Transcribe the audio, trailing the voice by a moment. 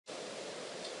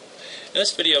In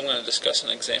this video I'm going to discuss an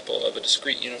example of a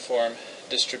discrete uniform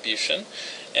distribution,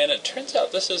 and it turns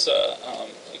out this is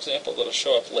an example that will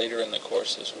show up later in the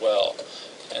course as well.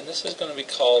 And this is going to be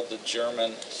called the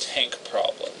German tank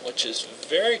problem, which is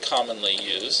very commonly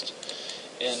used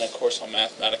in a course on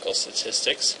mathematical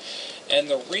statistics. And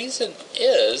the reason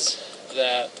is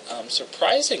that,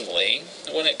 surprisingly,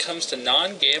 when it comes to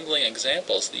non-gambling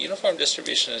examples, the uniform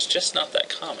distribution is just not that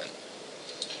common.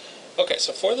 Okay,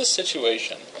 so for this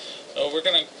situation, we're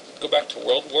going to go back to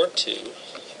World War II.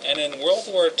 And in World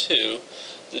War II,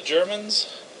 the Germans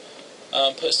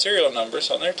put serial numbers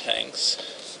on their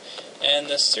tanks, and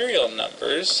the serial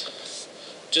numbers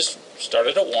just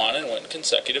started at 1 and went in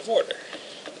consecutive order.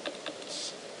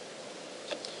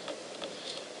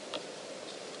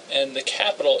 And the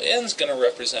capital N is going to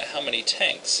represent how many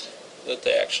tanks that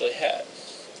they actually had.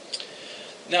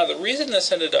 Now, the reason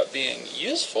this ended up being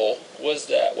useful was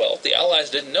that, well, the Allies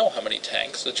didn't know how many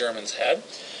tanks the Germans had,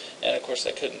 and of course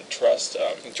they couldn't trust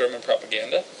German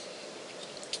propaganda,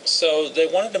 so they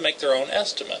wanted to make their own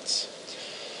estimates.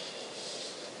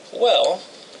 Well,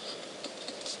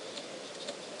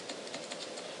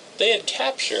 they had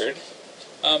captured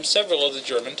several of the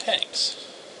German tanks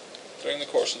during the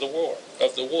course of the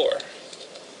war.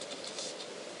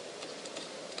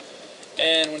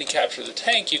 And when you capture the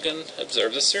tank, you can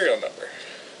observe the serial number.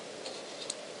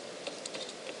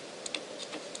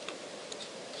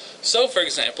 So, for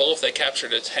example, if they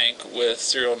captured a tank with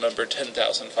serial number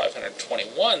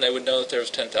 10,521, they would know that there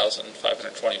was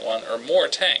 10,521 or more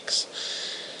tanks.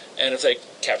 And if they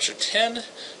captured 10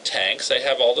 tanks, they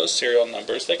have all those serial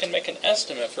numbers, they can make an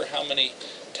estimate for how many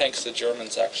tanks the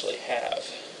Germans actually have.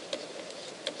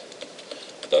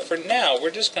 But for now,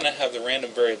 we're just going to have the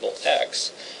random variable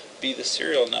x be the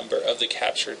serial number of the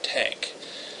captured tank.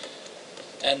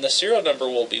 And the serial number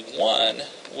will be 1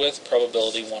 with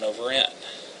probability 1 over n.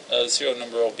 The serial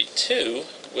number will be 2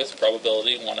 with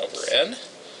probability 1 over n,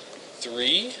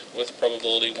 3 with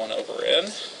probability 1 over n,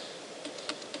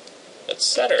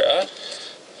 etc.,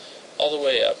 all the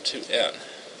way up to n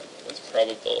with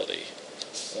probability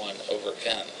 1 over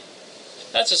n.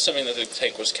 That's assuming that the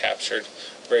tank was captured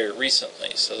very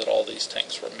recently, so that all these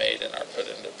tanks were made and are put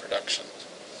into production.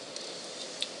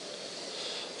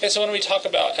 Okay, so when we talk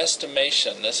about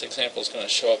estimation, this example is going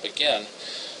to show up again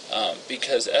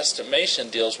because estimation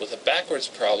deals with a backwards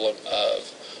problem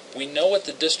of we know what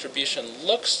the distribution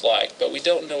looks like, but we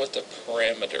don't know what the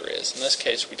parameter is. In this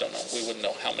case, we wouldn't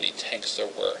know how many tanks there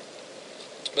were.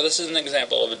 But this is an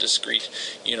example of a discrete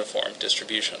uniform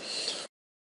distribution.